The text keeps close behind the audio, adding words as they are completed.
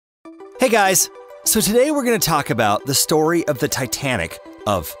Hey guys! So today we're going to talk about the story of the Titanic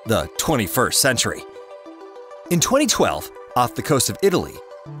of the 21st century. In 2012, off the coast of Italy,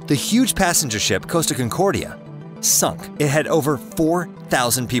 the huge passenger ship Costa Concordia sunk. It had over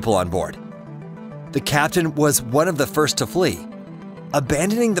 4,000 people on board. The captain was one of the first to flee,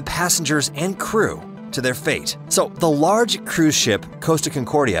 abandoning the passengers and crew to their fate. So the large cruise ship Costa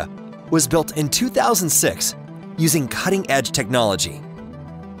Concordia was built in 2006 using cutting-edge technology.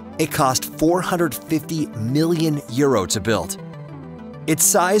 It cost 450 million euro to build. Its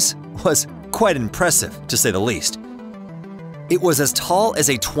size was quite impressive, to say the least. It was as tall as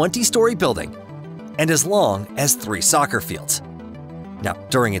a 20-story building and as long as 3 soccer fields. Now,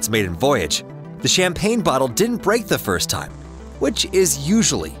 during its maiden voyage, the champagne bottle didn't break the first time, which is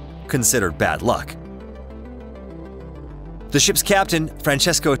usually considered bad luck. The ship's captain,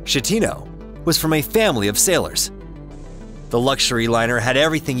 Francesco Schettino, was from a family of sailors. The luxury liner had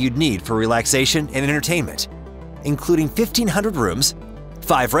everything you'd need for relaxation and entertainment, including 1,500 rooms,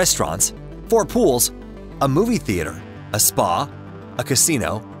 5 restaurants, 4 pools, a movie theater, a spa, a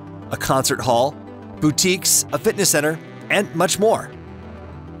casino, a concert hall, boutiques, a fitness center, and much more.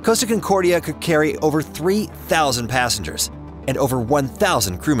 Costa Concordia could carry over 3,000 passengers and over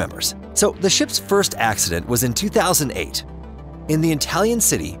 1,000 crew members. So the ship's first accident was in 2008 in the Italian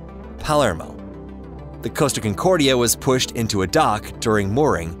city Palermo. The Costa Concordia was pushed into a dock during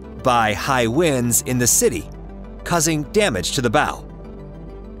mooring by high winds in the city, causing damage to the bow.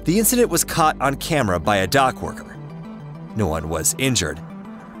 The incident was caught on camera by a dock worker. No one was injured,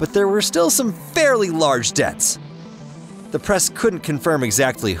 but there were still some fairly large dents. The press couldn't confirm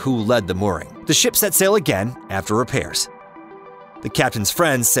exactly who led the mooring. The ship set sail again after repairs. The captain's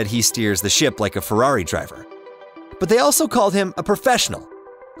friends said he steers the ship like a Ferrari driver, but they also called him a professional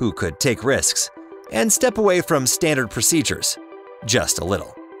who could take risks and step away from standard procedures just a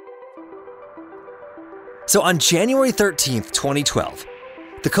little. So on January 13, 2012,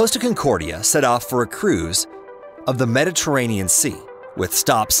 the Costa Concordia set off for a cruise of the Mediterranean Sea with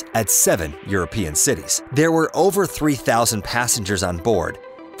stops at 7 European cities. There were over 3,000 passengers on board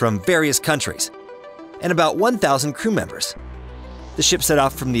from various countries and about 1,000 crew members. The ship set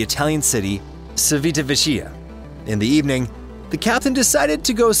off from the Italian city Civitavecchia. In the evening, the captain decided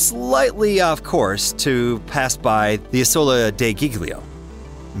to go slightly off course to pass by the Isola dei Giglio.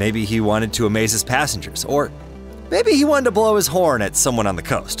 Maybe he wanted to amaze his passengers, or maybe he wanted to blow his horn at someone on the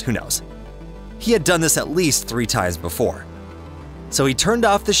coast, who knows. He had done this at least 3 times before. So he turned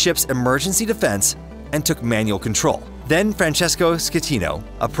off the ship's emergency defense and took manual control. Then Francesco Schettino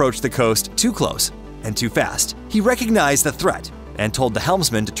approached the coast too close and too fast. He recognized the threat and told the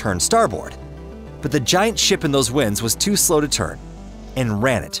helmsman to turn starboard. But the giant ship in those winds was too slow to turn and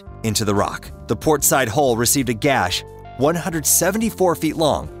ran it into the rock. The port side hull received a gash 174 feet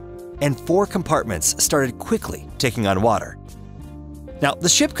long, and 4 compartments started quickly taking on water. Now, the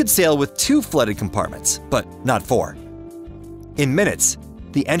ship could sail with 2 flooded compartments, but not 4. In minutes,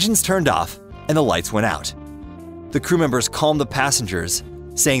 the engines turned off and the lights went out. The crew members calmed the passengers,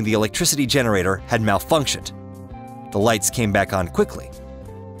 saying the electricity generator had malfunctioned. The lights came back on quickly.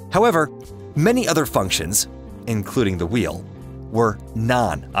 However, many other functions, including the wheel, were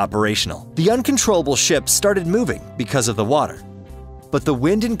non-operational. The uncontrollable ship started moving because of the water, but the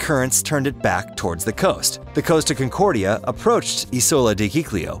wind and currents turned it back towards the coast. The Costa Concordia approached Isola dei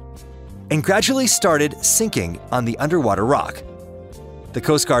Giglio and gradually started sinking on the underwater rock. The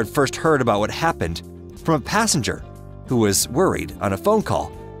Coast Guard first heard about what happened from a passenger who was worried on a phone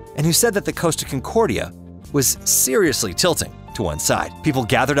call and who said that the Costa Concordia was seriously tilting to one side. People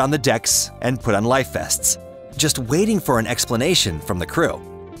gathered on the decks and put on life vests, just waiting for an explanation from the crew.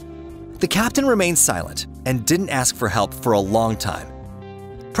 The captain remained silent and didn't ask for help for a long time,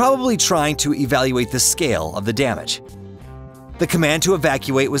 probably trying to evaluate the scale of the damage. The command to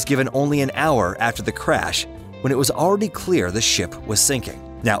evacuate was given only an hour after the crash, when it was already clear the ship was sinking.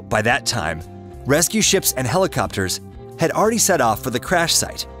 Now, by that time, rescue ships and helicopters had already set off for the crash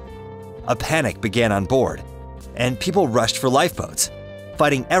site. A panic began on board, and people rushed for lifeboats,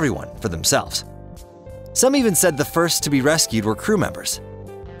 fighting everyone for themselves. Some even said the first to be rescued were crew members.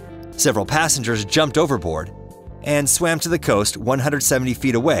 Several passengers jumped overboard and swam to the coast 170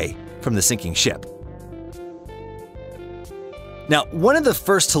 feet away from the sinking ship. Now, one of the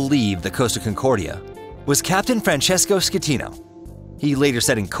first to leave the Costa Concordia was Captain Francesco Schettino. He later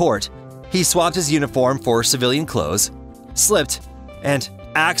said in court he swapped his uniform for civilian clothes, slipped, and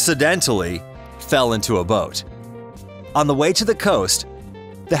accidentally fell into a boat. On the way to the coast,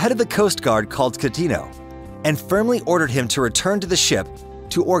 the head of the Coast Guard called Schettino and firmly ordered him to return to the ship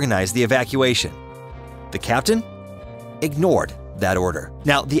to organize the evacuation. The captain ignored that order.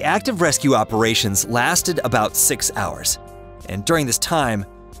 Now, the active rescue operations lasted about 6 hours, and during this time,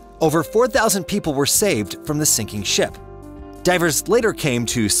 over 4,000 people were saved from the sinking ship. Divers later came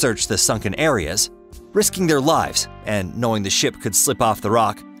to search the sunken areas, risking their lives and knowing the ship could slip off the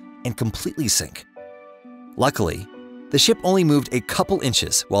rock and completely sink. Luckily, the ship only moved a couple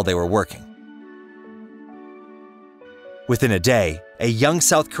inches while they were working. Within a day, a young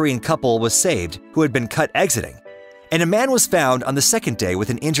South Korean couple was saved who had been cut exiting, and a man was found on the second day with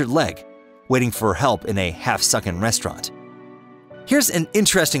an injured leg, waiting for help in a half-sunken restaurant. Here's an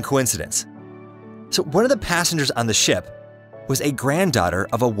interesting coincidence. So one of the passengers on the ship was a granddaughter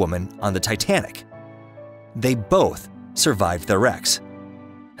of a woman on the Titanic. They both survived the wrecks.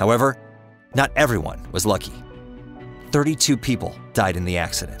 However, not everyone was lucky. 32 people died in the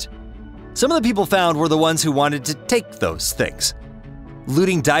accident. Some of the people found were the ones who wanted to take those things.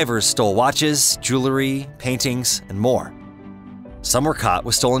 Looting divers stole watches, jewelry, paintings, and more. Some were caught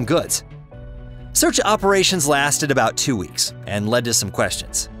with stolen goods. Search operations lasted about 2 weeks and led to some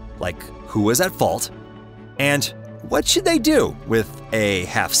questions, like who was at fault and what should they do with a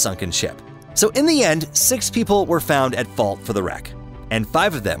half-sunken ship. So in the end, 6 people were found at fault for the wreck, and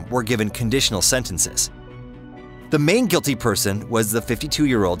 5 of them were given conditional sentences. The main guilty person was the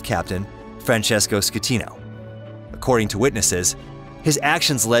 52-year-old captain, Francesco Schettino. According to witnesses, his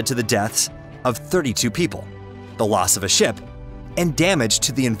actions led to the deaths of 32 people, the loss of a ship, and damage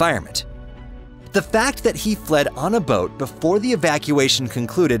to the environment. The fact that he fled on a boat before the evacuation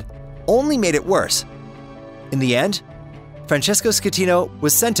concluded only made it worse. In the end, Francesco Schettino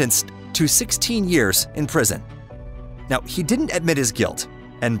was sentenced to 16 years in prison. Now, he didn't admit his guilt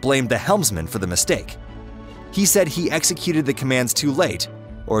and blamed the helmsman for the mistake. He said he executed the commands too late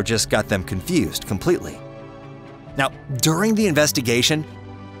or just got them confused completely. Now, during the investigation,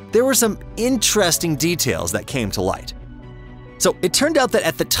 there were some interesting details that came to light. So it turned out that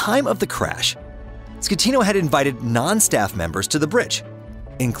at the time of the crash, Schettino had invited non-staff members to the bridge,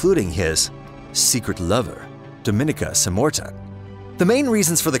 including his secret lover, Dominica Samortan. The main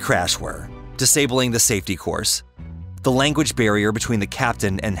reasons for the crash were disabling the safety course, the language barrier between the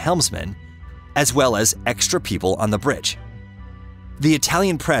captain and helmsman, as well as extra people on the bridge. The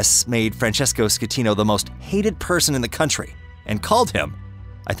Italian press made Francesco Schettino the most hated person in the country and called him,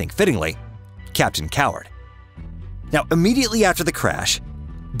 I think fittingly, Captain Coward. Now, immediately after the crash,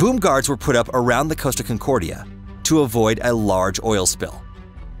 boom guards were put up around the Costa Concordia to avoid a large oil spill.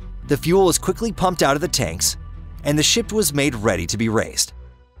 The fuel was quickly pumped out of the tanks, and the ship was made ready to be raised.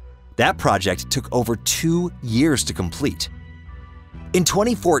 That project took over 2 years to complete. In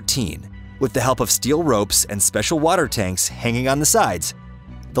 2014, with the help of steel ropes and special water tanks hanging on the sides,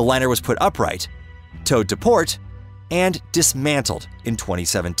 the liner was put upright, towed to port, and dismantled in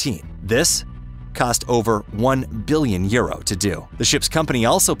 2017. This cost over 1 billion euro to do. The ship's company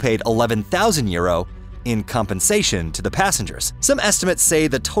also paid 11,000 euro in compensation to the passengers. Some estimates say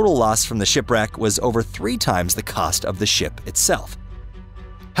the total loss from the shipwreck was over 3 times the cost of the ship itself.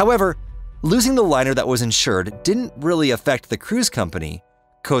 However, losing the liner that was insured didn't really affect the cruise company,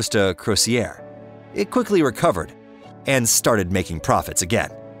 Costa Concordia. It quickly recovered and started making profits again.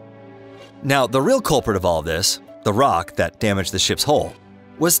 Now, the real culprit of all of this, the rock that damaged the ship's hull,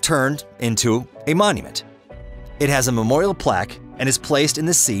 was turned into a monument. It has a memorial plaque and is placed in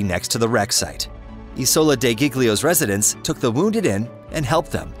the sea next to the wreck site. Isola dei Giglio's residents took the wounded in and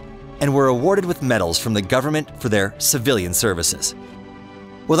helped them, and were awarded with medals from the government for their civilian services.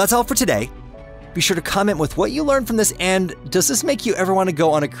 Well, that's all for today. Be sure to comment with what you learned from this, and does this make you ever want to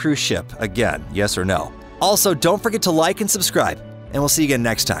go on a cruise ship again, yes or no? Also, don't forget to like and subscribe, and we'll see you again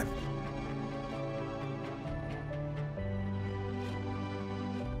next time.